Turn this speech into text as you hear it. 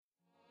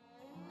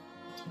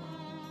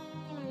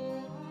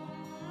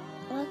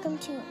welcome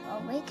to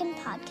Awaken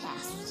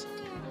Podcast.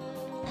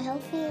 I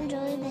hope you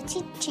enjoy the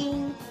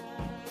teaching.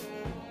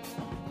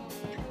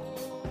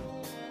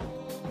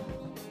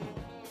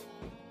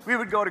 We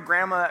would go to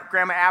Grandma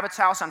Abbott's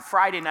house on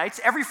Friday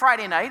nights. Every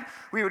Friday night,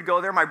 we would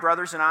go there, my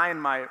brothers and I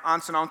and my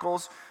aunts and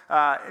uncles.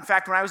 In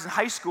fact, when I was in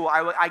high school,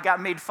 I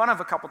got made fun of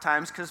a couple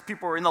times because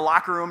people were in the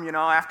locker room,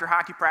 after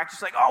hockey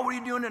practice, like, oh, what are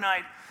you doing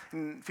tonight?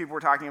 And people were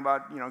talking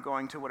about,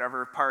 going to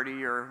whatever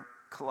party or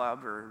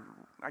club, or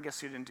I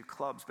guess you didn't do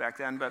clubs back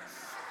then, but,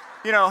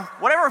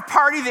 whatever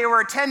party they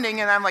were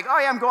attending, and I'm like, oh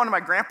yeah, I'm going to my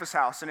grandpa's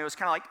house. And it was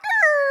kind of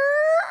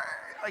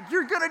like,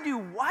 you're going to do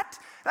what?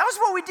 That was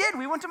what we did.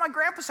 We went to my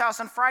grandpa's house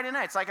on Friday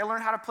nights. I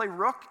learned how to play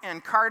rook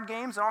and card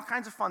games and all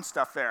kinds of fun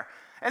stuff there.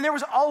 And there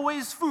was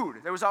always food.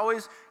 There was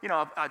always,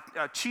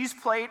 a cheese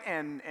plate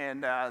and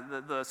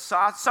the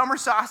summer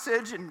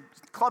sausage and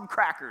club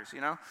crackers,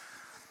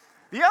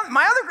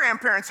 My other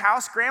grandparents'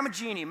 house, Grandma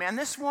Jeannie, man,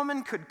 this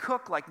woman could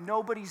cook like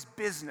nobody's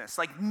business.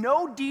 Like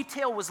no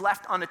detail was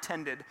left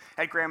unattended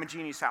at Grandma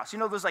Jeannie's house.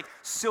 Those like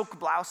silk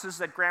blouses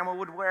that Grandma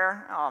would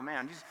wear? Oh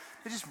man,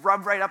 they just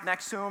rub right up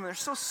next to them. They're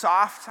so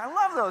soft. I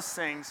love those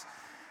things.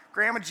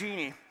 Grandma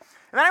Jeannie.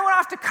 And then I went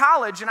off to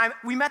college, and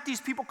we met these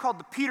people called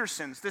the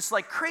Petersons, this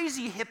like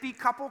crazy hippie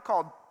couple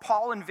called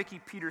Paul and Vicki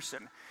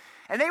Peterson.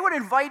 And they would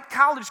invite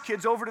college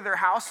kids over to their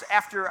house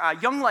after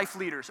Young Life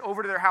leaders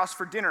over to their house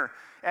for dinner,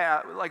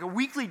 like a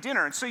weekly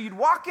dinner. And so you'd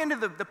walk into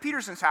the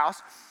Petersons'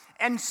 house,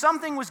 and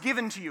something was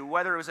given to you,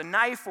 whether it was a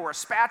knife or a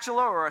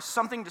spatula or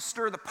something to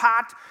stir the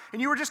pot.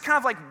 And you were just kind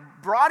of like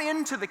brought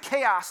into the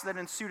chaos that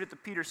ensued at the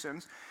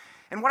Petersons.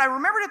 And what I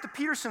remembered at the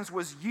Petersons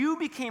was you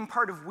became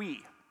part of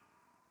we.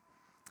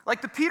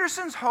 Like the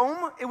Petersons'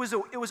 home, it was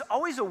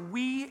always a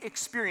we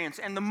experience.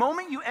 And the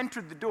moment you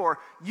entered the door,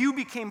 you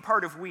became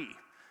part of we.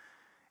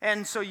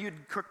 And so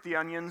you'd cook the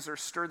onions or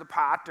stir the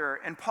pot,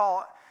 and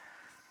Paul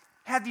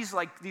had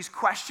these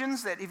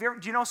questions that,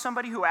 do you know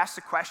somebody who asks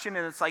a question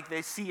and it's like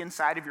they see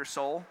inside of your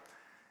soul?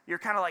 You're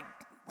kind of like,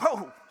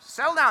 whoa,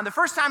 settle down. The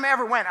first time I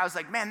ever went, I was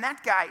like, man,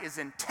 that guy is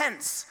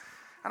intense.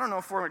 I don't know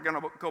if we're going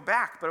to go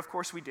back, but of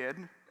course we did,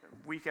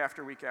 week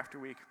after week after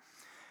week.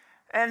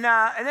 And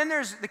then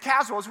there's the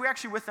Caswells. We were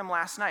actually with them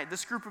last night.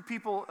 This group of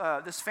people,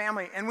 this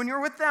family. And when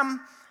you're with them,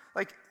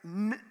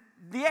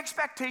 the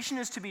expectation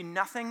is to be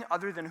nothing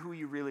other than who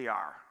you really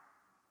are.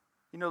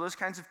 Those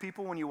kinds of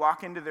people, when you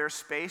walk into their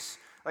space,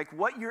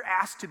 what you're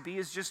asked to be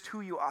is just who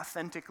you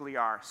authentically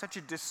are. Such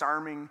a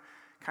disarming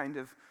kind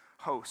of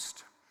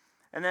host.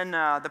 And then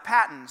the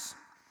Pattons,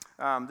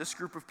 this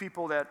group of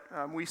people that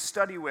we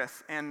study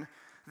with. And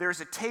there's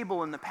a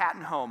table in the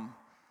Patton home.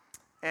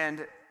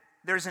 And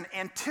there's an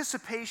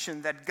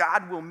anticipation that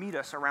God will meet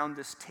us around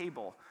this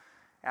table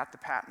at the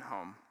Patton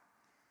home.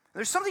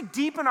 There's something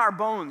deep in our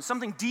bones,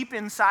 something deep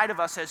inside of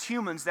us as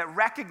humans that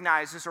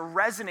recognizes or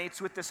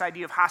resonates with this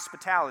idea of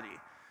hospitality.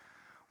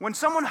 When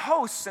someone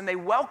hosts and they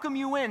welcome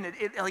you in,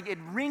 it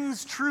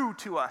rings true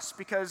to us,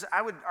 because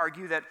I would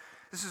argue that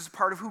this is a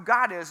part of who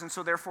God is, and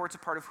so therefore it's a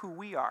part of who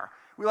we are.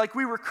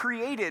 We were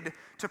created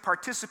to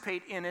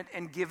participate in it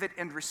and give it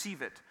and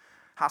receive it,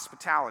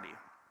 hospitality.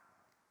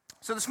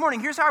 So this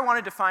morning, here's how I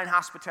want to define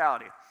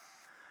hospitality.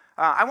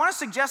 I want to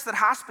suggest that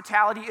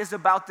hospitality is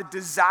about the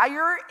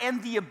desire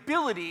and the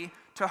ability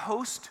to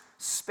host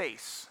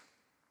space.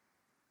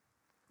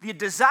 The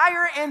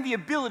desire and the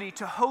ability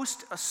to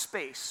host a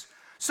space.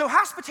 So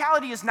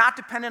hospitality is not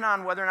dependent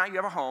on whether or not you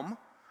have a home.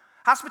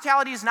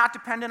 Hospitality is not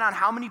dependent on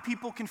how many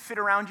people can fit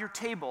around your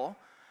table,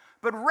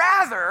 but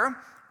rather,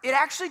 it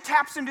actually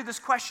taps into this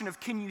question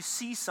of, can you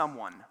see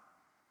someone?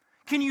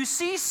 Can you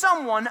see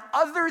someone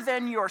other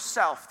than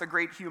yourself? The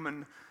great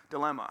human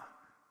dilemma,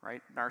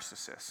 right?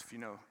 Narcissus, if you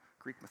know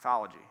Greek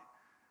mythology.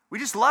 We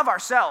just love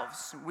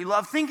ourselves. We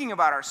love thinking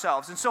about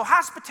ourselves. And so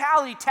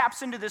hospitality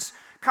taps into this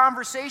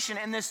conversation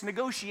and this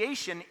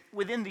negotiation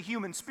within the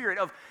human spirit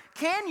of,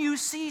 can you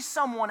see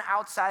someone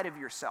outside of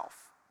yourself?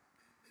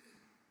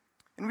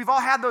 And we've all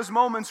had those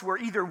moments where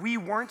either we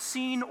weren't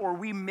seen or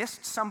we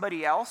missed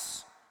somebody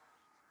else.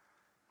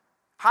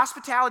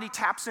 Hospitality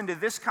taps into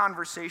this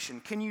conversation.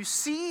 Can you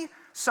see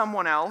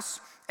someone else?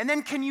 And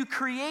then can you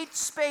create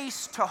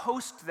space to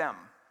host them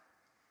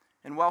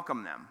and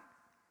welcome them?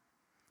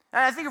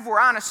 And I think if we're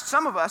honest,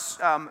 some of us,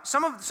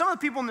 some of the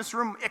people in this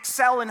room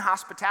excel in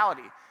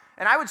hospitality.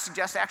 And I would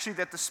suggest actually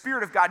that the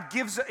Spirit of God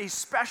gives a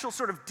special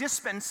sort of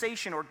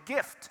dispensation or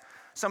gift.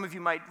 Some of you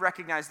might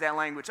recognize that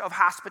language of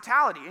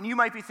hospitality. And you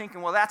might be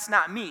thinking, well, that's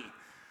not me.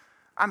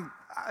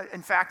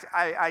 In fact,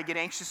 I get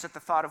anxious at the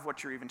thought of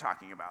what you're even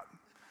talking about.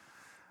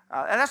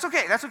 And that's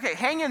okay.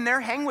 Hang in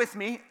there, hang with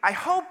me. I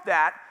hope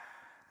that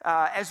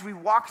as we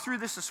walk through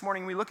this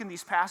morning, we look in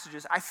these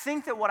passages, I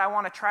think that what I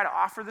want to try to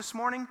offer this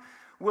morning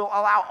will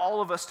allow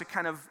all of us to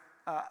kind of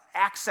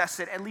access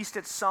it, at least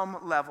at some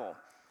level,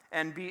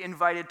 and be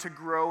invited to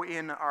grow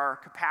in our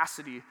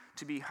capacity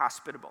to be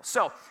hospitable.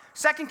 So,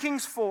 2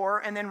 Kings 4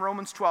 and then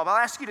Romans 12. I'll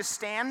ask you to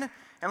stand,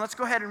 and let's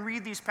go ahead and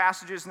read these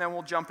passages, and then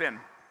we'll jump in.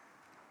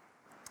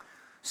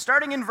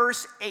 Starting in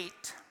verse 8,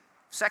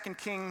 2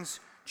 Kings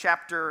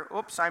chapter,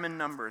 I'm in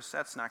Numbers.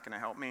 That's not going to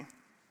help me.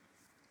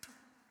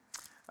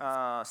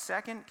 2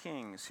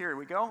 Kings. Here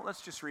we go.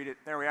 Let's just read it.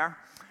 There we are.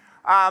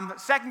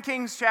 2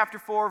 Kings chapter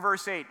 4,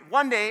 verse 8.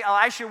 One day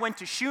Elisha went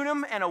to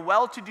Shunem, and a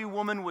well-to-do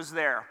woman was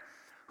there,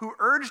 who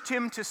urged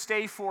him to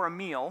stay for a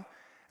meal.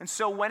 And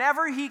so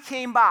whenever he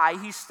came by,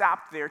 he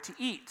stopped there to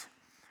eat.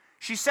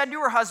 She said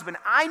to her husband,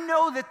 I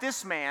know that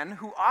this man,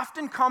 who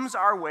often comes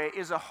our way,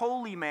 is a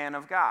holy man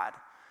of God.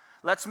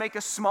 Let's make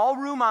a small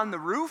room on the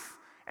roof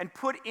and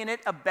put in it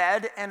a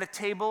bed and a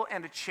table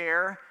and a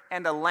chair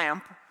and a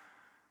lamp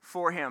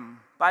for him.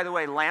 By the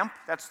way, lamp,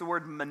 that's the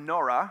word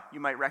menorah. You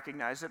might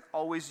recognize it,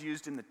 always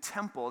used in the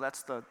temple.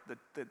 That's the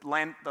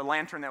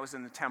lantern that was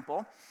in the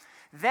temple.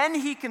 Then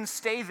he can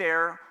stay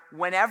there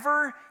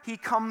whenever he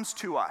comes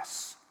to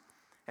us.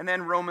 And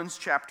then Romans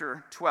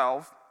chapter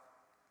 12,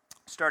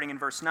 starting in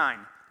verse 9.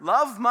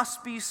 Love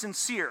must be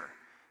sincere.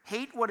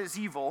 Hate what is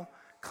evil.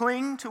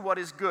 Cling to what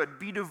is good.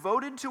 Be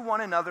devoted to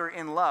one another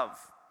in love.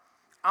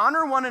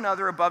 Honor one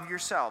another above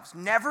yourselves.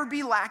 Never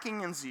be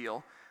lacking in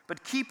zeal,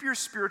 but keep your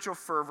spiritual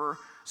fervor,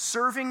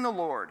 serving the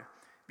Lord.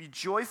 Be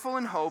joyful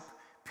in hope,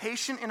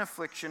 patient in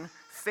affliction,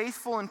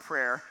 faithful in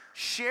prayer.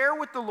 Share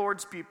with the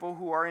Lord's people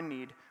who are in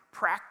need.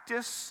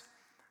 Practice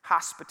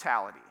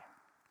hospitality.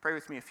 Pray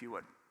with me if you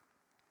would.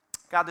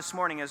 God, this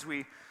morning as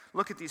we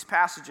look at these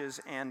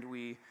passages and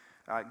we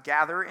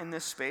gather in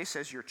this space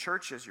as your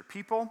church, as your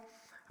people,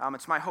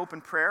 it's my hope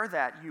and prayer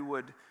that you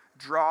would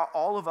draw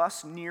all of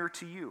us near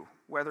to you,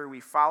 whether we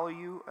follow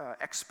you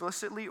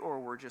explicitly or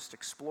we're just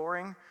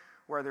exploring,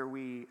 whether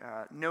we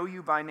know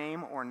you by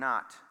name or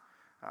not.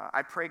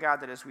 I pray,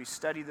 God, that as we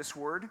study this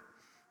word,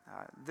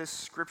 this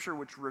scripture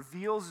which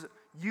reveals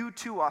you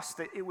to us,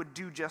 that it would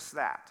do just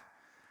that.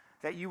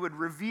 That you would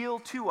reveal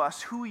to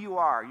us who you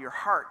are, your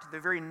heart, the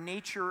very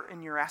nature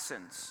and your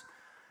essence.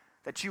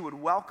 That you would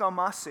welcome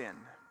us in,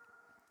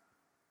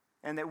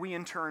 and that we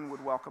in turn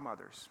would welcome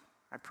others.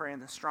 I pray in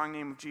the strong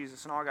name of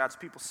Jesus, and all God's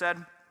people said,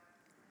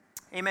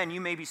 amen. You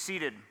may be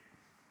seated.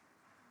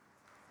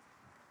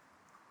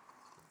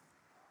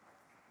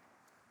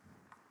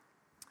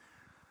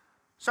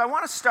 So I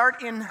want to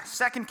start in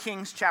 2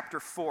 Kings chapter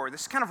 4,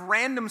 this kind of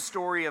random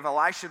story of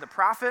Elisha the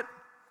prophet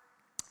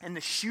and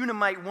the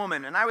Shunammite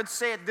woman. And I would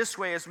say it this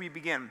way as we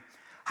begin.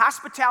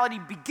 Hospitality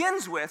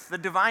begins with the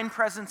divine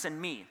presence in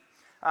me.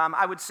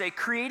 I would say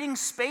creating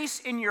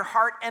space in your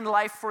heart and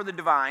life for the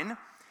divine,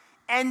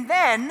 and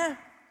then,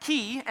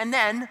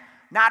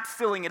 not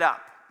filling it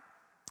up.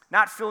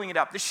 Not filling it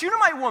up. The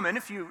Shunammite woman,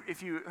 if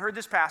you heard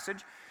this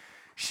passage,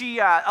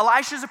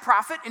 Elisha's a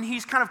prophet, and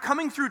he's kind of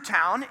coming through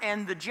town,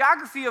 and the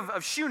geography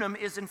of Shunem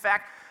is, in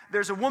fact,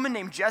 there's a woman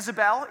named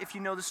Jezebel, if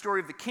you know the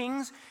story of the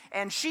kings,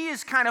 and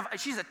she's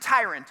a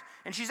tyrant,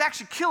 and she's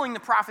actually killing the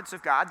prophets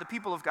of God, the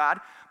people of God,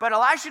 but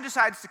Elisha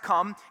decides to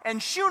come,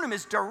 and Shunem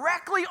is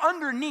directly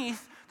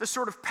underneath the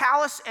sort of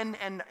palace and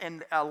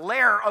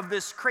lair of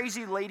this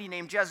crazy lady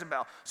named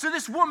Jezebel. So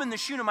this woman, the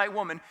Shunammite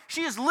woman,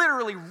 she is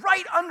literally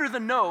right under the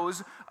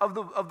nose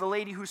of the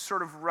lady who's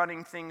sort of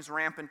running things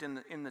rampant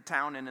in the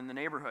town and in the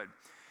neighborhood.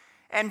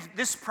 And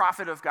this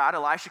prophet of God,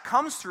 Elisha,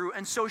 comes through,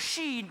 and so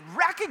she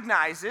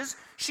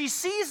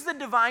sees the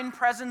divine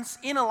presence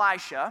in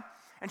Elisha,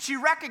 and she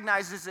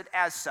recognizes it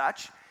as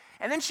such,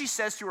 and then she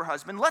says to her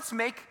husband,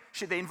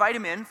 they invite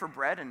him in for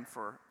bread and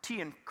for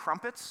tea and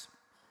crumpets.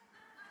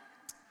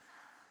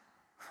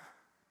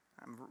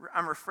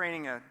 I'm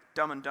refraining a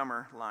Dumb and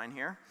Dumber line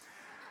here.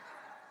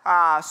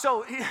 Let's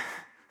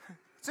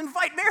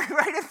invite Mary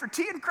right in for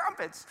tea and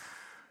crumpets.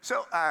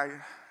 So I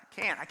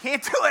can't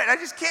do it. I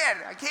just can't.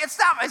 I can't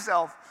stop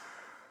myself.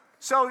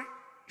 So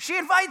she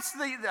invites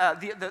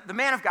the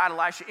man of God,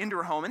 Elisha, into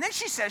her home. And then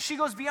she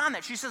goes beyond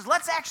that. She says,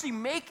 let's actually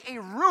make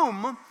a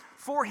room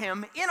for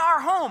him in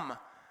our home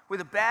with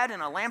a bed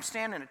and a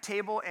lampstand and a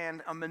table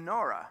and a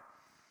menorah.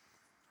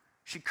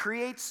 She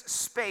creates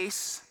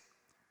space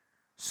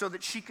so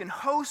that she can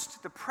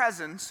host the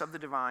presence of the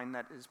divine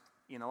that is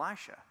in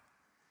Elisha.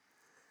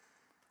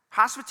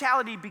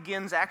 Hospitality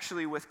begins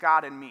actually with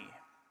God and me.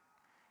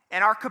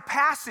 And our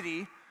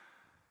capacity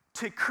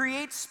to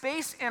create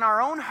space in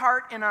our own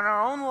heart and in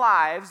our own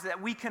lives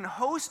that we can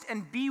host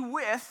and be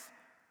with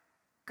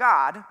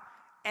God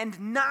and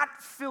not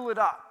fill it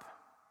up.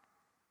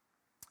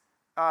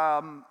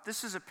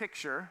 This is a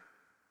picture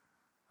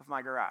of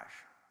my garage.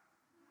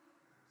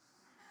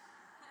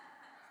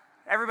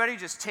 Everybody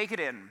just take it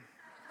in.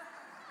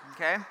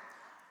 Okay?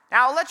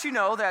 Now, I'll let you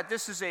know that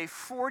this is a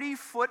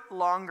 40-foot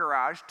long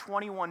garage,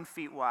 21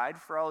 feet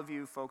wide. For all of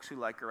you folks who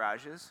like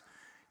garages,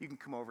 you can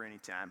come over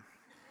anytime.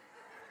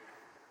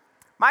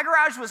 My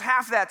garage was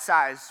half that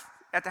size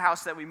at the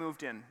house that we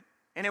moved in,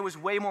 and it was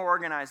way more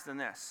organized than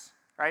this,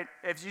 right?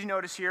 If you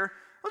notice here,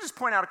 we'll just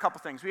point out a couple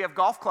things. We have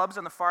golf clubs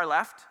on the far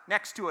left,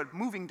 next to a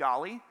moving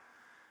dolly,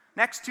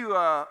 next to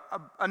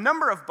a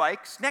number of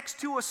bikes,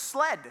 next to a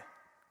sled,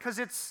 because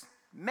it's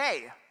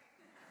May,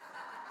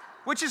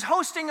 which is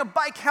hosting a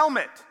bike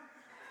helmet,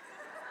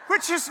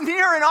 which is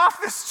near an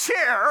office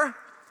chair,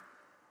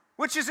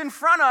 which is in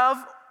front of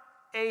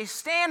a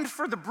stand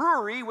for the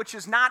brewery, which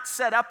is not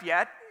set up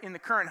yet in the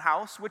current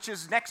house, which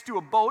is next to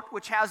a boat,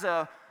 which has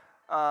a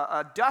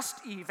a dust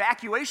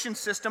evacuation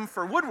system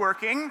for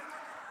woodworking.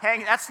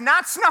 That's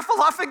not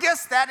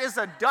snuffleupagus, that is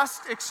a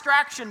dust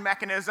extraction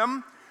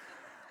mechanism,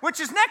 which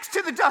is next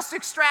to the dust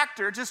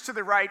extractor, just to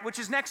the right, which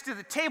is next to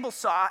the table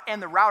saw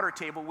and the router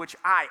table, which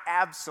I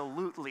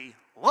absolutely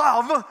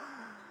love.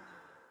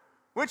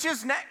 Which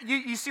is,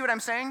 you see what I'm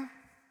saying?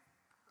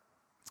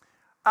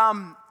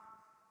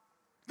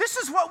 This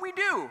is what we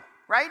do,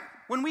 right?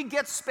 When we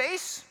get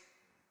space,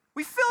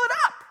 we fill it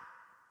up.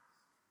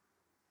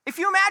 If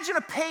you imagine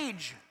a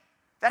page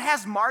that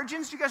has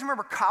margins, do you guys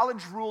remember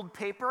college ruled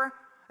paper?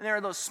 And there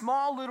are those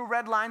small little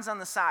red lines on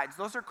the sides.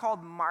 Those are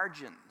called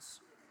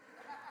margins.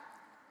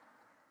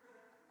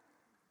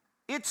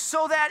 It's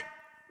so that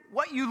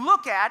what you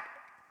look at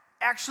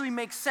actually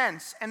makes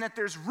sense and that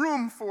there's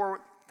room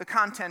for the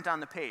content on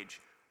the page.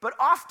 But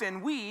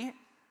often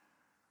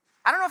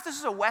I don't know if this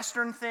is a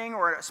Western thing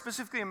or a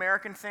specifically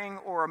American thing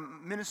or a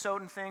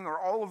Minnesotan thing or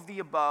all of the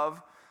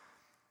above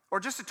or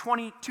just a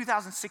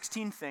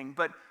 2016 thing,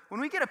 but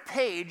when we get a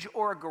page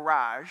or a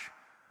garage,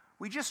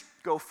 we just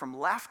go from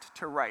left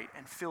to right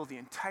and fill the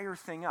entire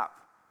thing up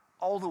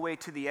all the way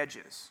to the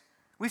edges.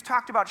 We've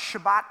talked about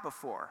Shabbat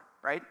before,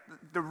 right?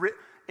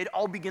 It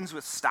all begins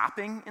with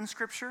stopping in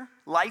Scripture.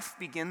 Life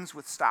begins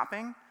with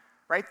stopping,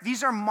 right?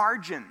 These are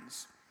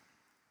margins.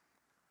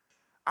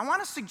 I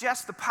want to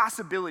suggest the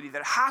possibility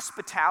that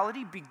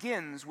hospitality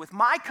begins with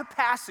my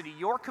capacity,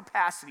 your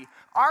capacity,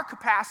 our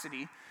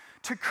capacity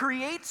to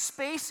create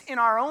space in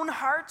our own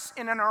hearts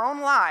and in our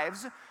own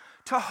lives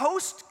to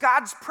host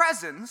God's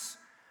presence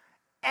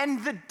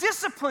and the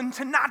discipline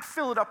to not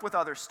fill it up with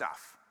other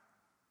stuff,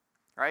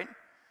 right?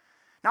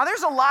 Now,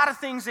 there's a lot of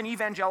things in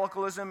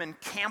evangelicalism and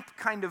camp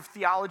kind of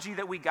theology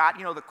that we got,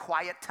 the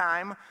quiet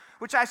time,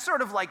 which I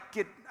sort of I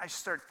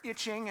start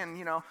itching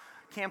and,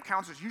 camp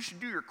counselors, you should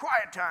do your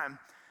quiet time.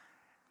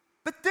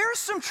 But there's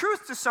some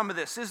truth to some of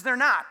this, is there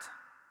not?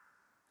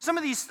 Some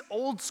of these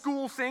old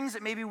school things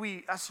that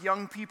maybe us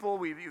young people,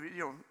 we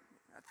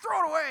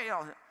throw it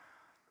away.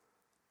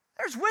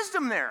 There's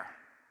wisdom there.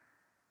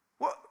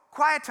 Well,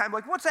 quiet time,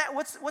 what's that?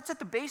 What's at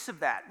the base of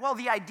that? Well,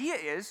 the idea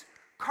is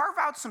carve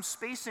out some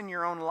space in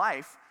your own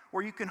life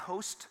where you can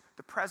host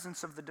the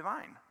presence of the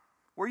divine,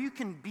 where you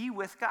can be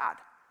with God.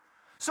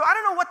 So I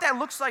don't know what that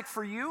looks like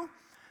for you,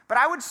 but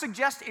I would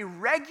suggest a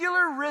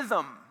regular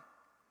rhythm,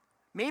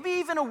 maybe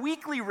even a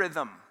weekly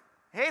rhythm.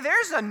 Hey,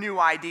 there's a new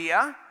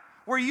idea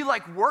where you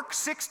work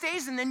 6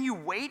 days and then you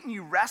wait and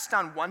you rest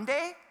on one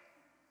day.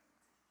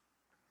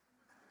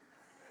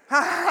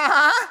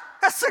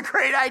 That's a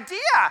great idea.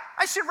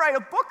 I should write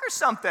a book or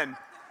something.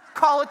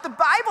 Call it the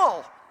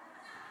Bible.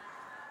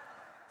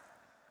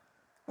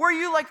 Where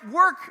you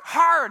work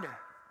hard,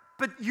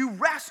 but you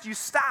rest, you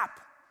stop.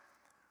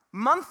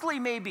 Monthly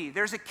maybe,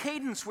 there's a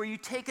cadence where you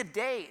take a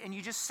day and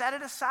you just set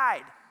it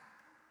aside.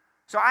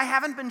 So I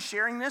haven't been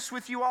sharing this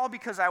with you all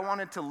because I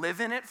wanted to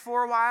live in it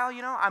for a while,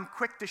 I'm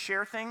quick to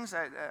share things.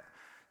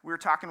 We were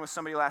talking with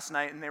somebody last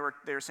night and they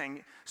were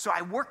saying, so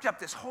I worked up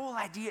this whole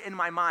idea in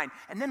my mind.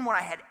 And then when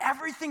I had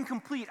everything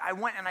complete, I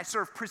went and I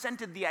sort of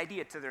presented the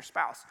idea to their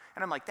spouse.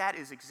 And I'm like, that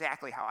is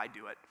exactly how I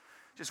do it.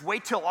 Just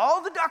wait till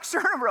all the ducks are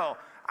in a row.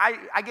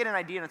 I get an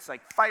idea and it's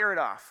fire it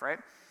off, right?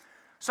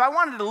 So I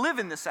wanted to live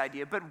in this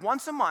idea, but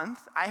once a month,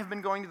 I have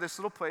been going to this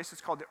little place.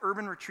 It's called the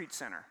Urban Retreat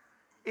Center.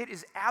 It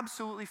is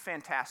absolutely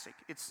fantastic.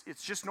 It's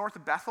just north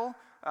of Bethel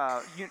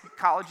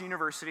College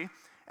University,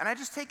 and I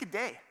just take a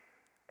day,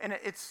 and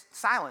it's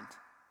silent.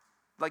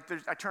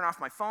 I turn off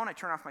my phone, I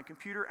turn off my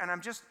computer, and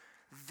I'm just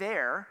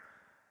there.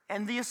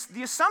 And the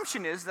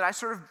assumption is that I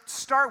sort of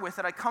start with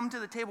that I come to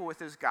the table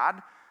with is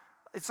God.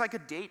 It's like a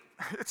date.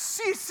 It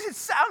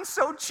sounds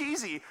so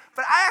cheesy,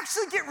 but I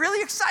actually get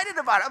really excited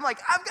about it. I'm like,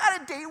 I've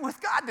got a date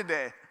with God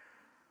today.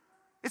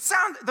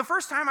 The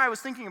first time I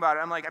was thinking about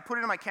it, I put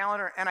it in my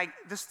calendar, and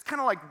this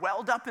kind of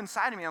welled up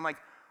inside of me. I'm like,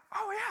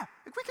 oh yeah,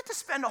 we get to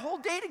spend a whole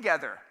day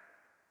together.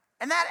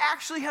 And that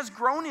actually has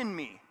grown in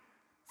me.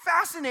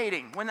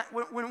 Fascinating. When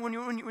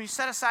you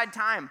set aside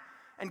time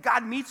and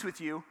God meets with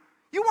you,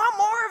 you want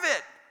more of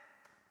it.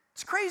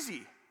 It's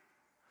crazy.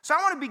 So I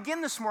want to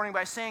begin this morning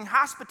by saying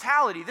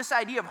hospitality, this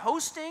idea of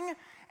hosting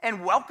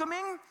and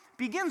welcoming,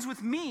 begins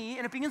with me,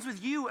 and it begins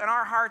with you and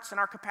our hearts and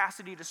our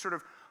capacity to sort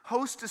of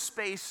host a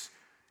space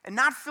and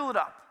not fill it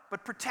up,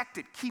 but protect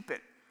it, keep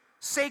it.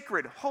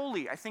 Sacred,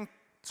 holy. I think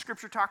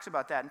Scripture talks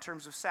about that in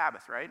terms of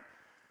Sabbath, right?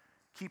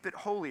 Keep it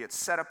holy. It's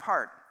set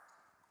apart.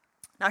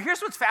 Now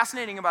here's what's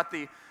fascinating about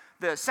the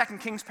 2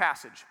 Kings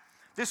passage.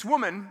 This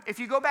woman, if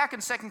you go back in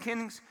 2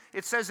 Kings,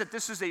 it says that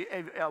this is a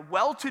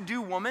well-to-do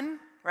woman,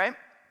 right?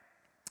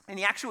 In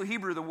the actual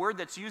Hebrew, the word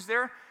that's used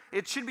there,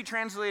 it should be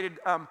translated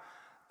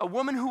a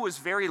woman who was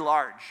very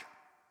large.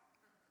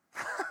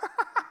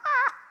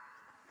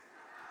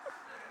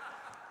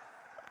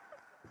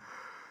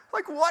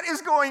 What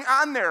is going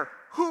on there?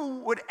 Who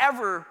would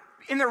ever,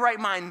 in their right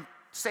mind,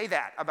 say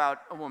that about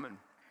a woman?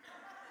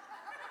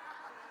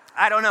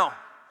 I don't know.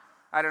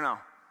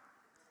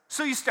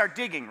 So you start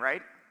digging,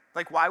 right?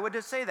 Why would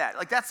it say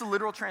that? That's the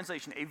literal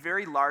translation, a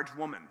very large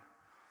woman.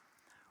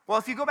 Well,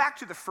 if you go back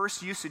to the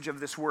first usage of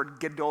this word,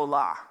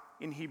 gedolah,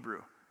 in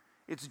Hebrew.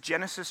 It's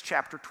Genesis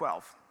chapter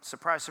 12.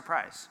 Surprise,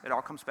 surprise. It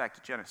all comes back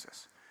to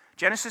Genesis.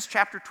 Genesis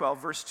chapter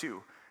 12, verse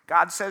 2.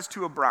 God says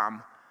to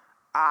Abram,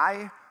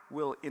 I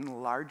will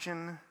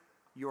enlargen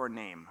your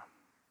name.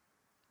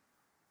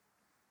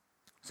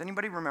 Does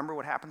anybody remember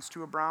what happens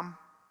to Abram?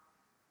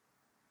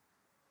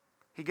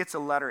 He gets a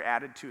letter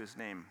added to his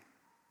name.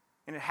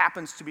 And it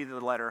happens to be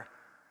the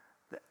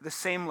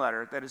same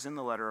letter that is in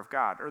the letter of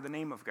God, or the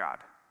name of God.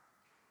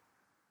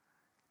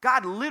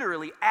 God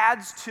literally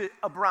adds to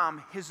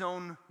Abram his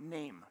own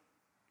name.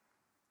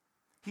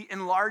 He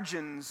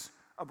enlargens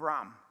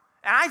Abram.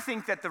 And I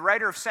think that the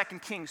writer of 2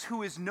 Kings,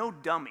 who is no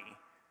dummy,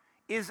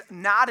 is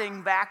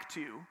nodding back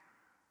to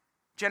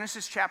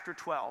Genesis chapter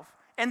 12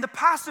 and the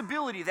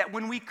possibility that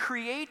when we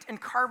create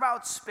and carve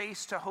out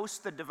space to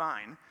host the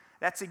divine,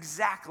 that's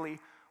exactly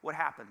what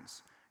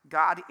happens.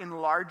 God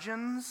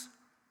enlargens,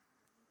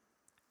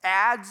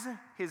 adds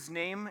his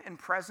name and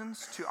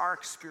presence to our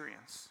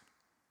experience.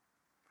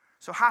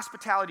 So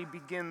hospitality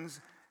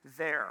begins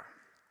there.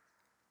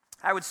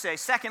 I would say,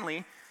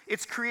 secondly,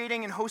 it's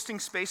creating and hosting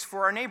space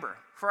for our neighbor,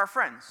 for our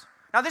friends.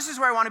 Now, this is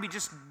where I want to be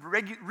just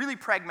really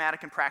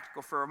pragmatic and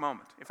practical for a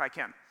moment, if I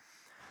can.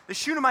 The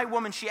Shunammite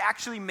woman, she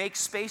actually makes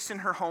space in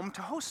her home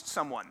to host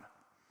someone.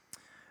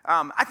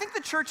 I think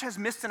the church has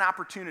missed an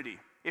opportunity,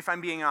 if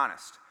I'm being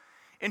honest,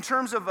 in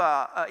terms of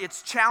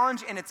its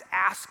challenge and its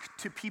ask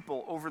to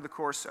people over the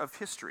course of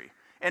history.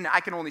 And I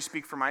can only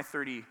speak for my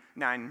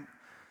 39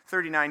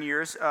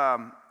 years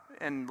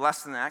and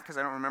less than that, because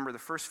I don't remember the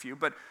first few.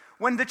 But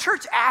when the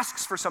church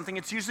asks for something,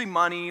 it's usually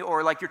money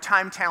or like your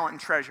time, talent,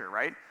 and treasure,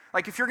 right?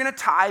 Like if you're going to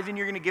tithe and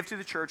you're going to give to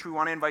the church, we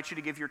want to invite you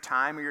to give your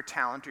time or your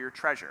talent or your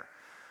treasure.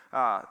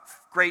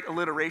 Great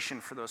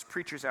alliteration for those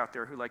preachers out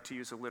there who like to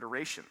use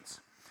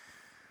alliterations.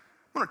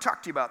 I want to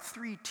talk to you about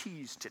 3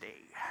 T's today.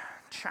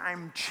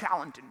 Time,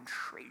 talent, and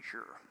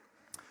treasure.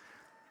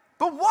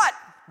 But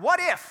what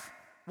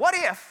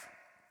if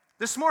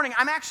this morning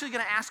I'm actually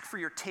going to ask for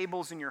your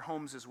tables in your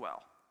homes as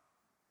well?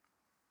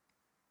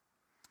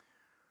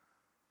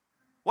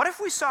 What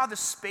if we saw the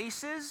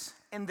spaces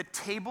and the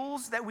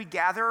tables that we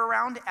gather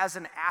around as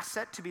an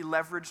asset to be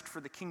leveraged for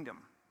the kingdom,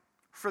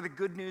 for the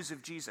good news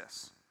of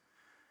Jesus?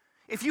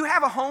 If you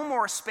have a home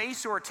or a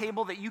space or a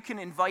table that you can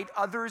invite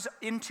others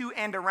into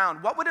and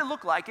around, what would it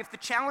look like if the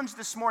challenge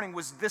this morning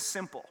was this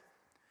simple?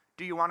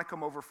 Do you want to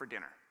come over for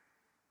dinner?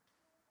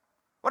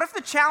 What if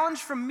the challenge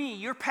from me,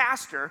 your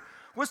pastor,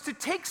 was to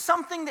take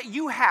something that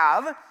you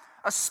have,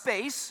 a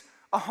space,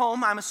 a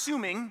home, I'm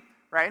assuming,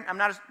 right?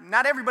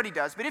 Not everybody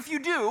does, but if you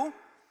do,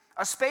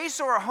 a space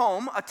or a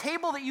home, a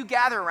table that you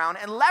gather around,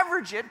 and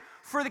leverage it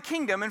for the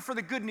kingdom and for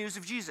the good news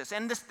of Jesus.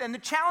 And the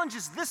challenge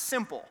is this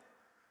simple.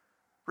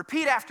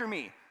 Repeat after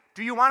me.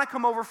 Do you want to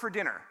come over for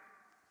dinner?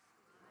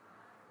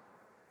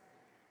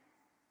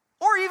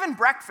 Or even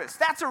breakfast.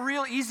 That's a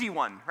real easy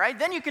one, right?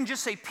 Then you can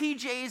just say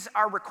PJs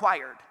are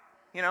required,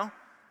 you know?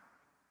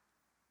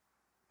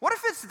 What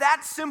if it's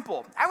that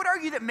simple? I would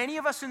argue that many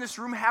of us in this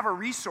room have a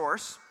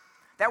resource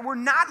that we're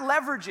not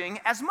leveraging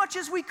as much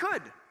as we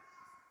could.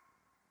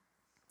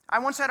 I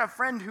once had a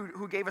friend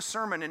who gave a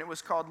sermon, and it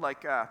was called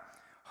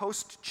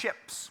Host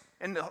Chips.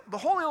 And the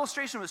whole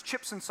illustration was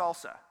chips and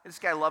salsa. This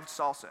guy loved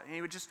salsa. And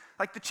he would just,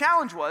 the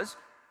challenge was,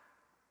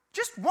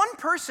 just one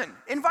person,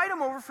 invite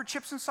him over for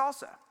chips and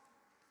salsa.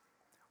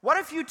 What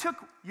if you took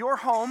your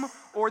home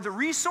or the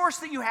resource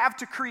that you have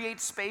to create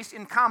space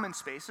in common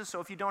spaces,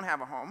 so if you don't have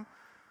a home,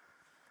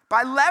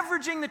 by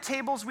leveraging the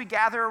tables we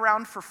gather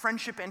around for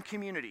friendship and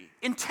community,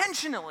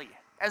 intentionally,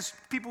 as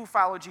people who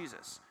follow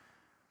Jesus.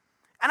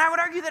 And I would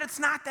argue that it's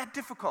not that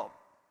difficult.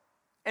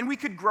 And we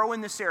could grow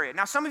in this area.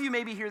 Now, some of you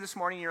may be here this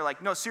morning and you're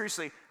like, no,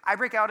 seriously, I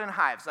break out in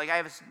hives. I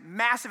have this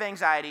massive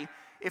anxiety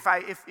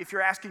if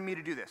you're asking me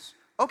to do this.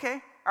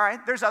 Okay, all right,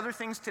 there's other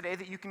things today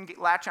that you can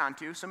latch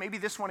onto, so maybe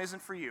this one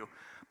isn't for you.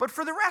 But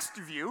for the rest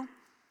of you,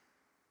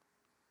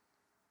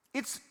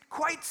 it's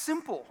quite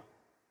simple.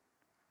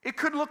 It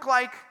could look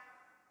like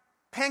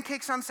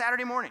pancakes on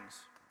Saturday mornings.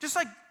 Just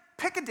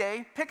pick a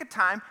day, pick a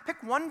time,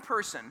 pick one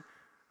person,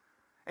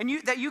 and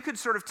that you could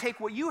sort of take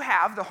what you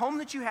have, the home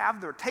that you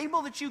have, the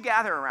table that you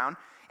gather around,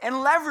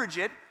 and leverage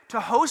it to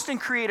host and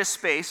create a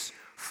space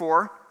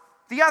for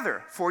the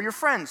other, for your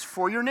friends,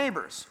 for your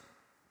neighbors.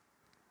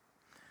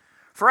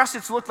 For us,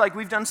 it's looked like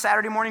we've done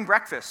Saturday morning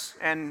breakfast,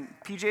 and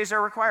PJs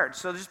are required.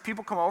 So there's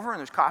people come over, and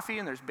there's coffee,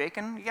 and there's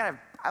bacon.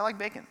 I like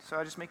bacon, so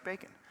I just make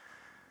bacon.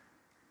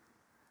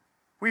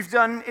 We've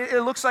done,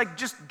 it looks like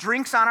just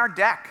drinks on our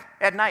deck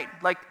at night.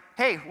 Like,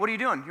 hey, what are you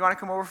doing? You want to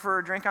come over for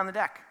a drink on the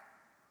deck?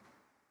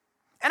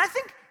 And I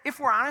think, if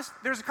we're honest,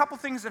 there's a couple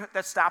things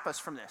that stop us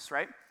from this,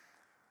 right?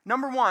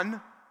 Number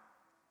one,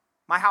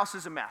 my house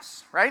is a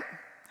mess, right?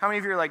 How many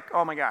of you are like,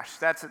 oh my gosh,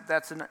 that's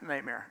a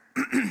nightmare?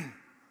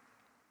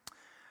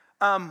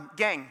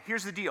 Gang,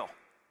 here's the deal.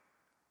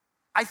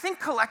 I think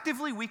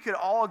collectively we could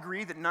all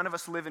agree that none of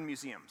us live in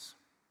museums.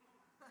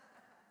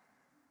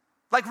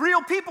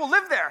 Real people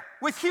live there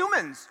with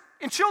humans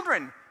and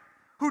children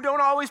who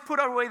don't always put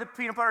away the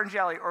peanut butter and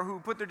jelly, or who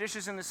put their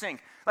dishes in the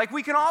sink. Like,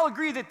 we can all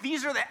agree that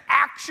these are the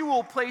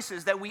actual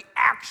places that we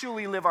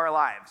actually live our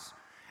lives.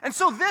 And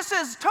so this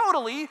is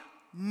totally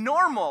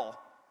normal.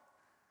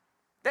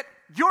 That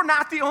you're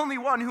not the only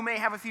one who may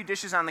have a few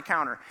dishes on the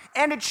counter.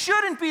 And it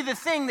shouldn't be the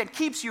thing that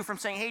keeps you from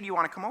saying, hey, do you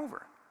want to come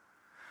over?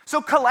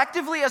 So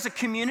collectively as a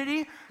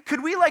community,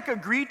 could we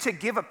agree to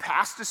give a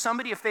pass to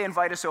somebody if they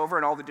invite us over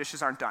and all the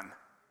dishes aren't done?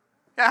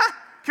 Yeah?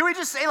 Can we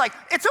just say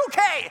it's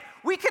okay.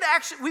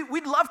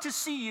 We'd love to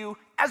see you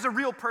as a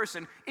real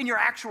person in your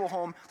actual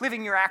home,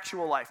 living your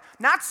actual life.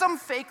 Not some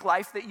fake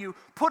life that you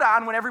put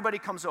on when everybody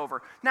comes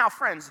over. Now,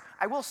 friends,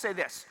 I will say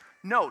this.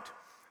 Note,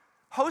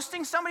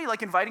 hosting somebody,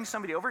 inviting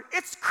somebody over,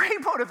 it's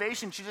great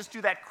motivation to just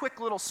do that quick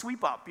little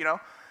sweep up,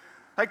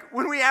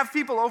 when we have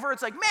people over,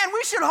 it's man,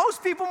 we should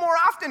host people more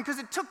often because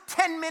it took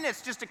 10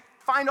 minutes just to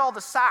find all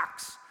the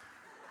socks.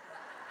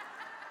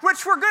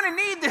 Which we're going to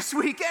need this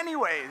week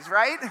anyways,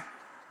 right?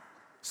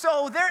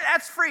 So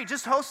that's free.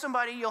 Just host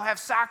somebody, you'll have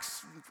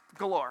socks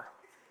galore.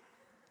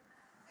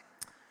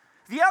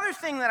 The other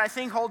thing that I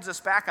think holds us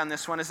back on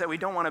this one is that we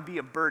don't want to be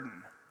a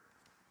burden.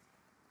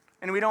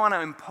 And we don't want to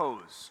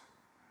impose.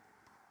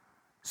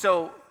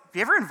 So, have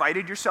you ever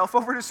invited yourself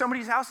over to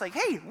somebody's house? Hey,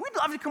 we'd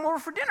love to come over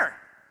for dinner.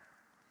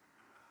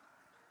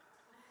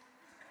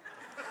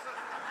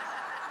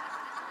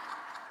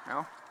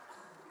 No?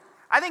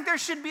 I think there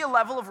should be a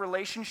level of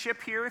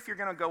relationship here if you're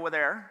going to go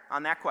there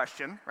on that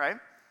question, right?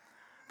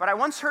 But I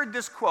once heard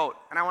this quote,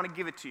 and I want to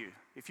give it to you.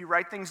 If you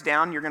write things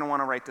down, you're going to want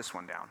to write this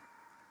one down.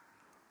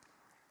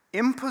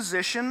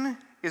 Imposition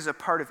is a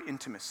part of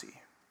intimacy.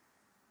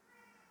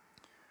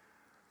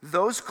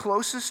 Those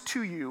closest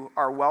to you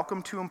are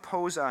welcome to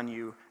impose on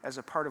you as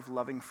a part of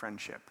loving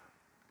friendship.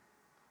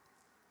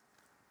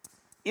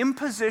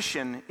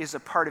 Imposition is a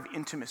part of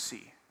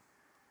intimacy.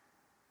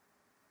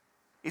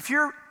 If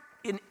you're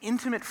in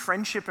intimate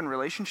friendship and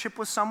relationship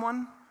with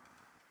someone,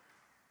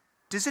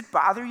 does it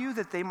bother you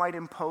that they might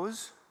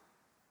impose?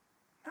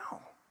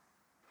 No.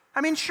 I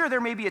mean, sure, there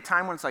may be a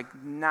time when it's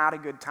not a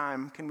good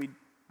time. Can we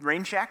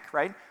rain check,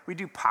 right? We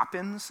do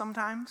pop-ins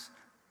sometimes.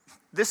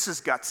 This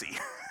is gutsy.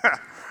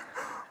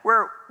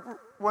 Where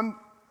one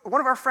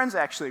of our friends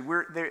actually,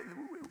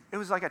 it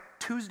was a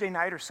Tuesday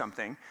night or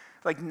something,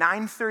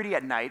 9:30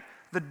 at night,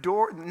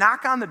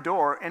 knock on the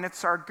door, and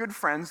it's our good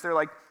friends. They're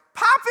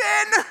pop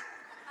in!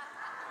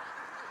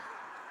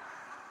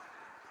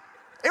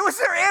 It was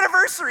their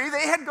anniversary.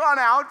 They had gone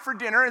out for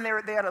dinner, and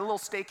they had a little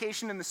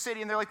staycation in the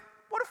city, and they're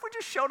what if we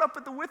just showed up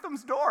at the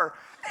Witham's door?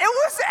 It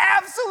was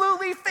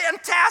absolutely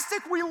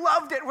fantastic. We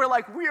loved it. We're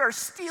we are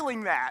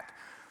stealing that.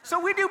 So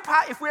we do,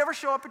 if we ever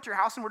show up at your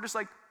house and we're just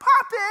pop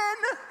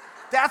in,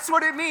 that's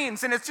what it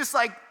means. And it's just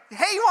hey,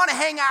 you want to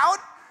hang out?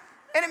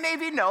 And it may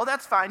be no,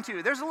 that's fine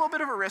too. There's a little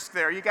bit of a risk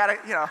there. You got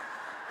to,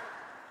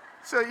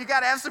 so you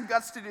got to have some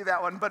guts to do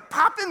that one. But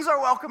pop-ins are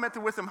welcome at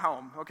the Witham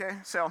home, okay?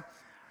 So,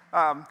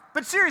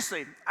 but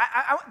seriously,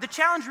 the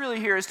challenge really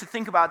here is to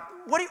think about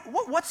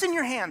what's in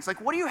your hands.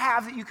 What do you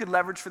have that you could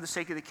leverage for the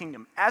sake of the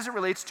kingdom as it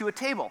relates to a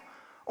table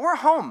or a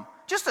home?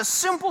 Just a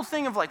simple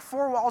thing of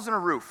 4 walls and a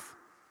roof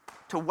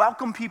to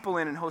welcome people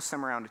in and host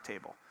them around a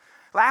table.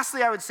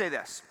 Lastly, I would say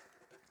this,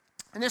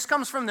 and this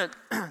comes from the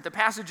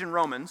passage in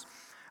Romans.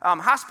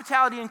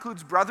 Hospitality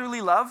includes brotherly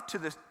love to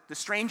the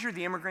stranger,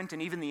 the immigrant,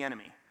 and even the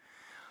enemy.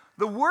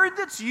 The word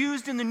that's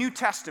used in the New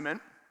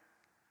Testament,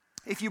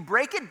 if you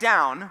break it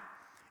down,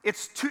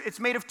 it's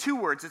made of 2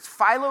 words. It's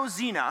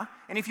philoxena,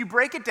 and if you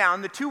break it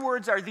down, the 2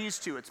 words are these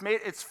 2.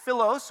 It's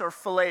philos or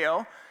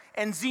phileo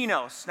and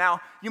xenos.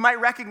 Now, you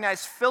might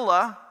recognize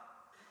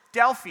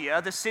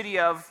Philadelphia, the city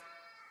of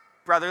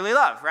brotherly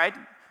love, right?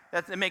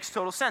 That makes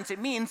total sense. It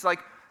means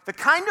the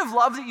kind of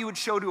love that you would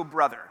show to a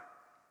brother.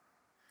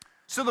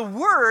 So the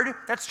word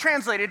that's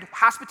translated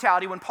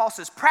hospitality, when Paul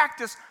says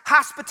practice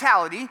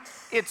hospitality,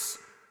 it's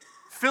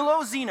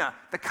philoxena,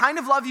 the kind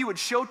of love you would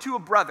show to a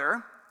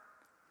brother,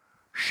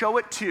 show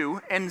it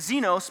to, and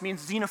xenos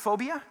means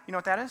xenophobia. You know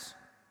what that is?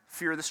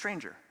 Fear of the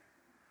stranger.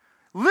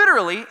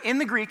 Literally, in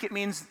the Greek, it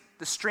means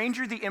the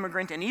stranger, the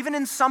immigrant, and even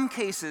in some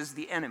cases,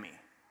 the enemy.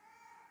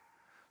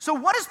 So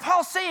what is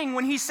Paul saying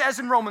when he says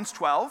in Romans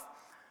 12,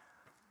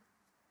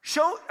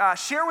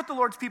 share with the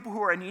Lord's people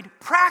who are in need,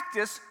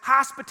 practice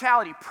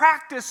hospitality,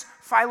 practice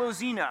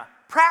philoxena,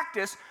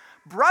 practice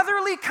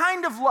brotherly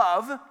kind of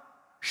love,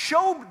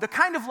 show the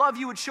kind of love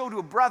you would show to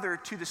a brother,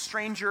 to the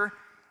stranger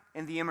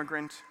and the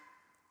immigrant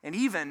and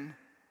even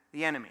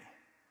the enemy.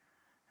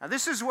 Now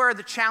this is where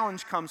the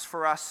challenge comes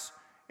for us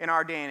in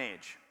our day and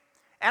age.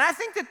 And I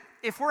think that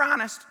if we're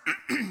honest,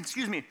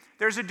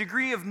 there's a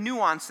degree of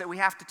nuance that we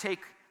have to take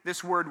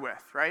this word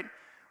with, right?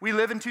 We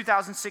live in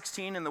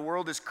 2016 and the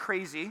world is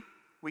crazy.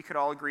 We could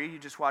all agree, you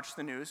just watch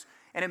the news.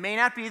 And it may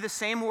not be the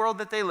same world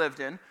that they lived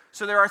in,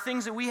 so there are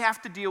things that we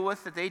have to deal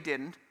with that they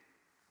didn't.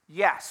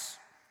 Yes.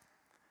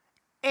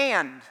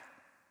 And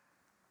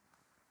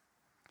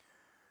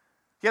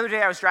the other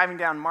day I was driving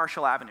down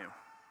Marshall Avenue,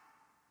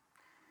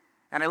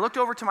 and I looked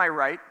over to my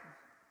right,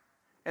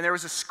 and there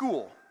was a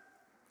school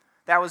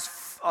that was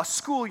a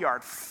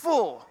schoolyard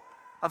full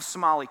of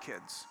Somali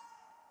kids.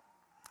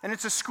 And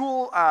it's a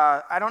school,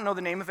 I don't know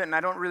the name of it and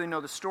I don't really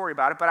know the story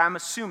about it, but I'm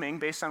assuming,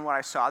 based on what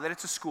I saw, that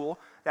it's a school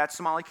that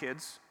Somali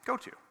kids go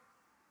to.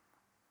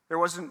 There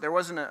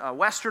wasn't a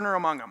Westerner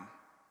among them.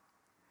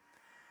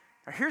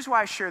 Now, here's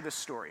why I share this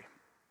story.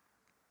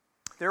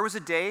 There was a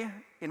day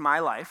in my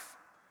life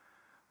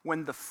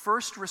when the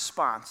first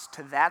response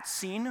to that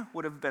scene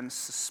would have been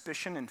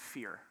suspicion and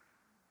fear.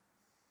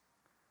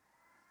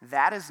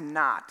 That is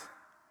not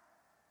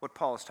what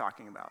Paul is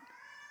talking about.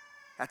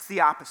 That's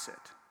the opposite.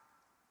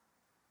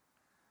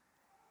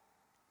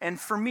 And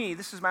for me,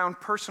 this is my own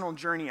personal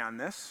journey on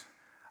this.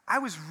 I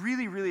was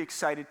really, really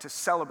excited to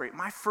celebrate.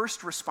 My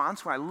first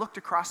response when I looked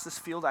across this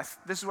field,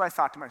 this is what I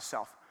thought to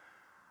myself.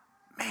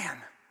 Man,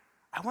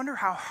 I wonder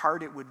how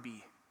hard it would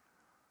be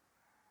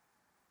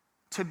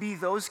to be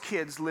those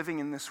kids living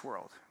in this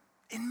world.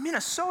 In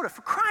Minnesota,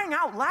 for crying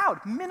out loud,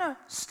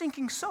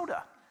 stinking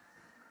soda.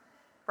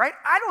 Right?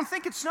 I don't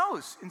think it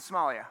snows in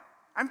Somalia.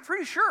 I'm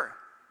pretty sure.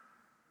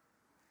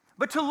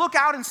 But to look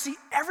out and see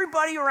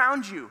everybody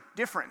around you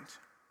different.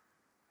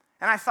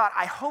 And I thought,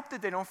 I hope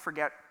that they don't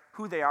forget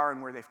who they are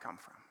and where they've come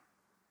from.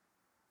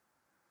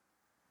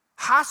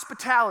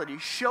 Hospitality,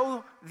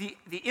 show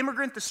the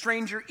immigrant, the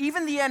stranger,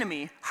 even the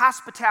enemy,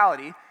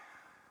 hospitality.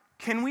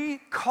 Can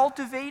we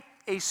cultivate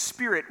a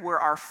spirit where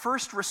our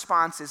first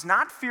response is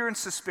not fear and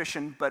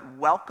suspicion, but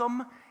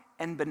welcome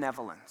and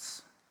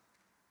benevolence?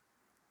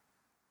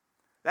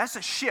 That's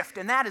a shift,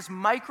 and that is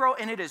micro,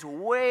 and it is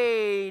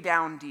way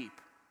down deep.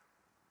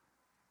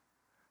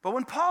 But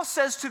when Paul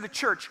says to the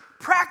church,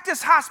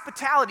 practice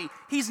hospitality,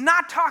 he's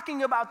not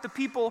talking about the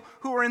people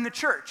who are in the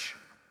church.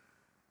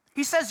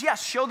 He says,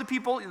 yes, show the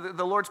people,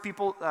 the Lord's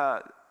people,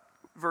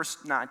 verse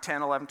 9,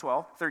 10, 11,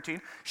 12,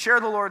 13,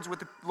 share the Lord's with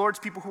the Lord's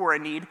people who are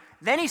in need.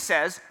 Then he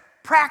says,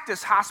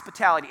 practice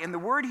hospitality. And the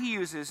word he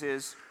uses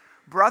is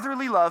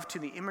brotherly love to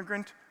the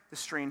immigrant, the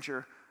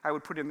stranger. I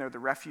would put in there the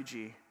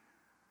refugee,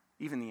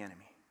 even the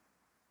enemy.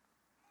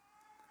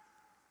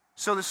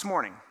 So this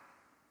morning,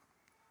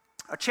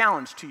 a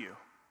challenge to you.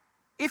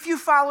 If you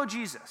follow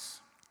Jesus,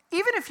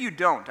 even if you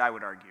don't, I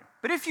would argue,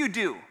 but if you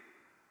do,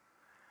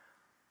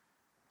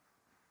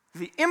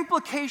 the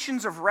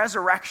implications of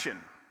resurrection,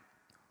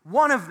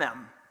 one of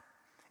them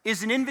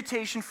is an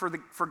invitation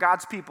for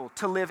God's people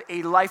to live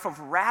a life of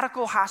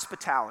radical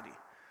hospitality,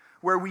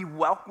 where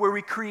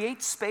we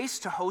create space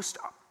to host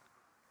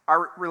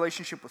our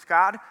relationship with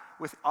God,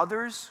 with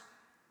others,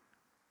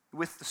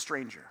 with the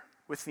stranger,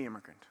 with the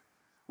immigrant,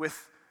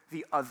 with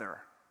the other.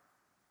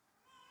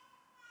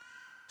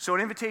 So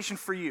an invitation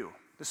for you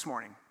this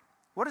morning.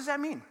 What does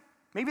that mean?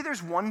 Maybe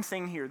there's one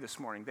thing here this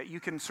morning that you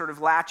can sort of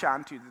latch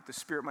onto that the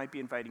Spirit might be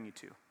inviting you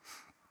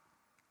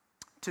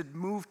to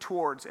move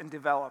towards and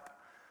develop,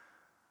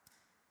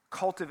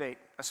 cultivate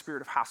a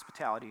spirit of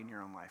hospitality in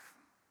your own life.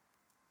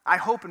 I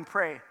hope and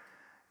pray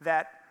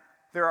that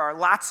there are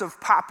lots of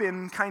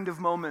pop-in kind of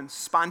moments,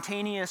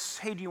 spontaneous,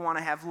 hey, do you want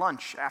to have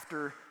lunch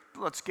after,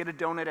 let's get a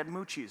donut at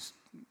Moochie's,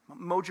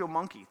 Mojo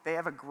Monkey. They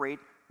have a great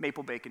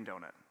maple bacon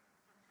donut.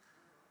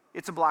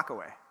 It's a block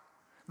away.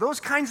 Those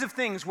kinds of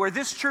things where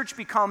this church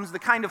becomes the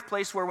kind of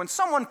place where when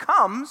someone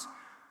comes,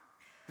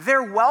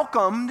 they're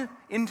welcomed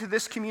into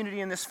this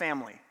community and this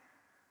family.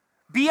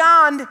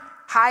 Beyond,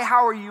 hi,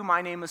 how are you?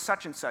 My name is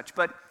such and such.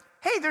 But,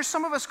 hey, there's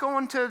some of us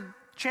going to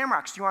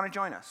Shamrocks. Do you want to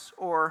join us?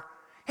 Or,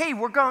 hey,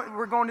 we're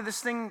going to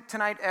this thing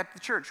tonight at the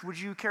church. Would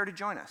you care to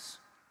join us?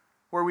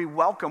 Where we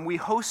welcome, we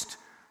host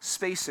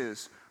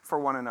spaces for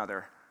one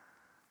another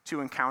to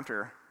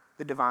encounter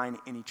the divine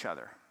in each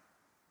other.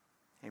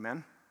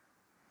 Amen?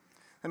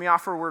 Let me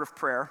offer a word of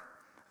prayer.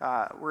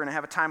 We're going to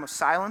have a time of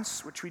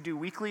silence, which we do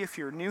weekly if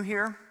you're new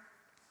here.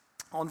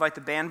 I'll invite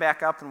the band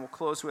back up and we'll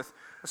close with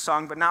a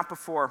song, but not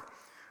before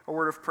a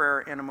word of prayer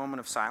and a moment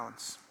of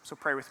silence. So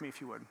pray with me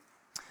if you would.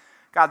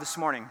 God, this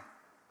morning,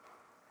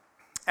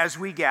 as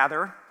we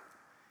gather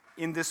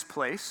in this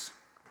place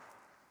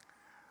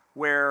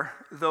where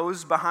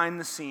those behind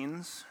the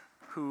scenes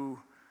who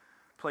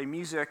play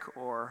music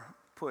or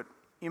put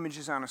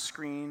images on a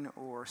screen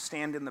or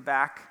stand in the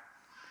back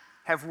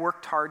have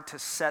worked hard to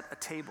set a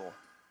table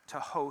to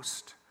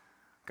host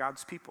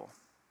God's people.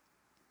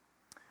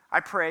 I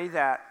pray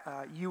that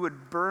you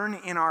would burn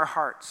in our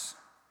hearts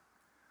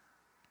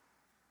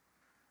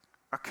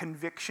a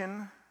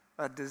conviction,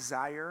 a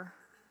desire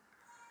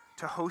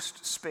to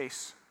host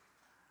space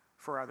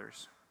for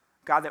others.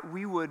 God, that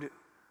we would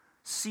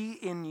see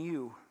in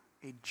you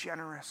a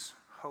generous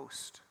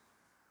host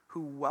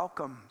who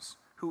welcomes,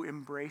 who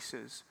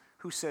embraces,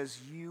 who says,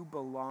 you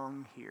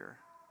belong here.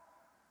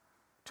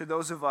 To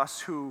those of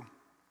us who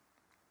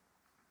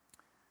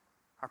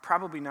are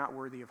probably not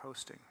worthy of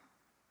hosting.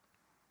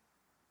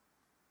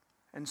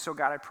 And so,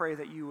 God, I pray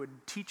that you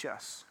would teach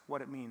us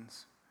what it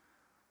means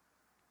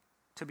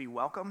to be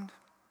welcomed,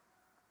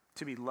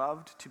 to be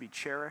loved, to be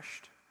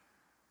cherished,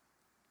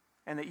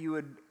 and that you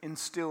would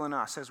instill in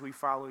us as we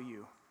follow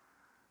you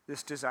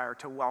this desire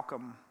to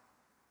welcome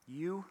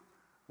you,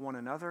 one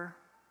another,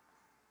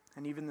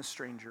 and even the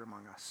stranger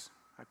among us,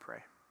 I pray.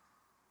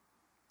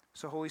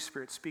 So, Holy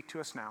Spirit, speak to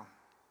us now.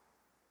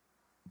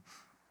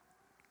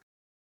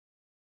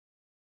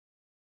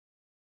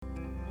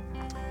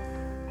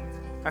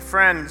 My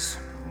friends,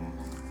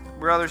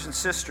 brothers and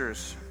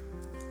sisters,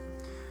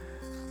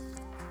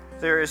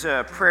 there is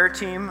a prayer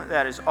team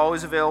that is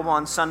always available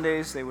on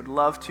Sundays. They would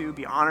love to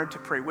be honored to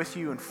pray with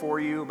you and for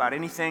you about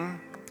anything.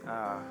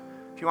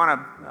 If you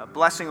want a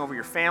blessing over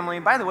your family,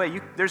 by the way,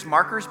 there's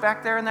markers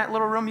back there in that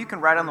little room. You can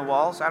write on the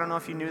walls. I don't know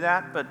if you knew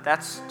that, but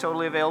that's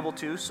totally available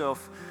too. So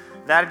if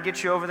that'd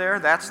get you over there,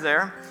 that's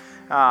there.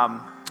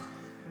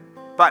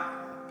 But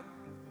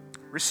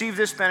receive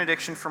this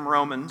benediction from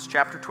Romans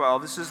chapter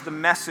 12. This is the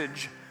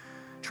Message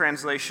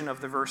translation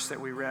of the verse that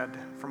we read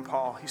from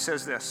Paul. He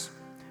says this: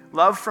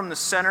 love from the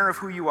center of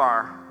who you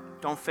are.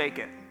 Don't fake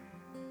it.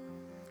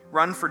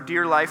 Run for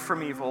dear life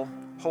from evil.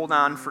 Hold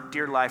on for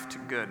dear life to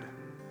good.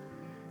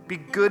 Be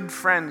good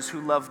friends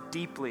who love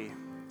deeply.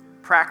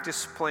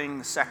 Practice playing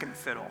the second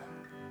fiddle.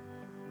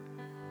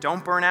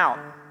 Don't burn out.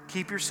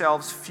 Keep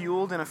yourselves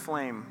fueled and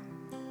aflame.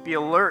 Be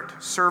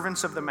alert,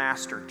 servants of the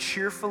Master,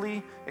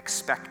 cheerfully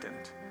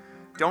expectant.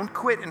 Don't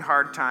quit in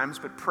hard times,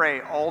 but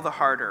pray all the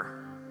harder.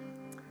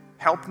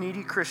 Help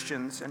needy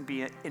Christians and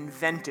be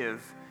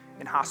inventive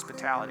in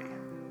hospitality.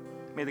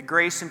 May the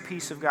grace and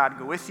peace of God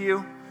go with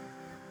you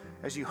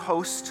as you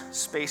host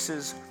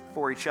spaces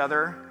for each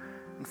other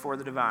and for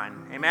the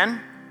divine.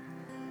 Amen?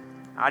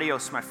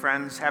 Adios, my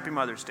friends. Happy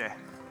Mother's Day.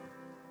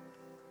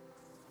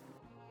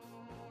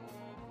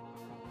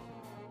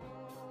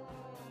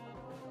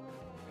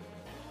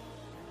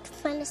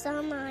 Find us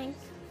online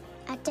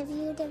at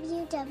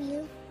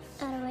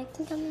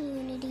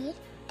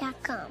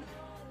www.awakencommunity.com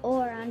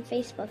or on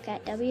Facebook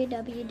at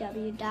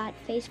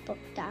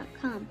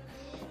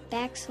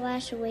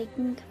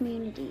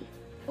www.facebook.com/awakencommunity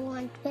or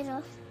on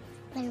Twitter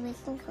at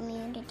Awaken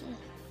Community.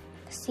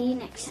 See you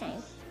next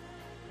time.